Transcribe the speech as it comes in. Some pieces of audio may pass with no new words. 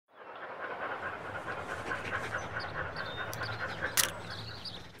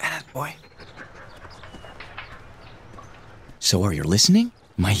boy. So are you listening?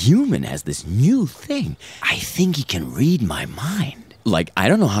 My human has this new thing. I think he can read my mind. Like, I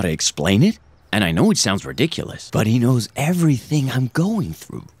don't know how to explain it, and I know it sounds ridiculous, but he knows everything I'm going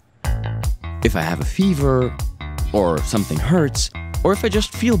through. If I have a fever, or something hurts, or if I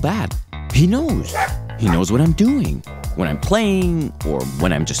just feel bad, he knows. He knows what I'm doing, when I'm playing, or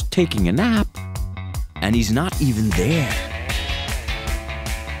when I'm just taking a nap. And he's not even there.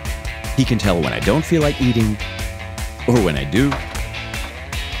 He can tell when I don't feel like eating, or when I do.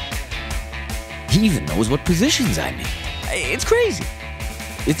 He even knows what positions I'm in. It's crazy.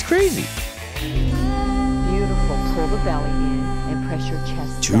 It's crazy. Beautiful. Pull the belly in and press your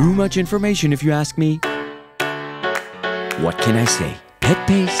chest Too down. much information if you ask me. What can I say?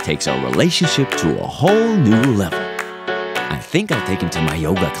 PetPace takes our relationship to a whole new level. I think I'll take him to my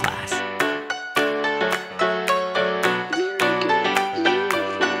yoga class.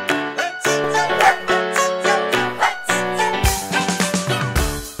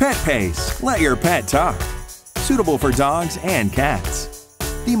 PetPace. Let your pet talk. Suitable for dogs and cats.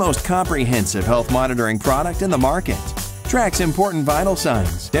 The most comprehensive health monitoring product in the market. Tracks important vital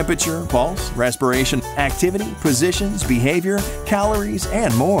signs, temperature, pulse, respiration, activity, positions, behavior, calories,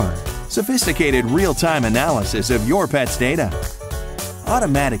 and more. Sophisticated real-time analysis of your pet's data.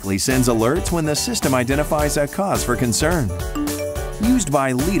 Automatically sends alerts when the system identifies a cause for concern. Used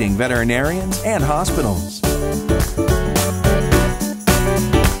by leading veterinarians and hospitals.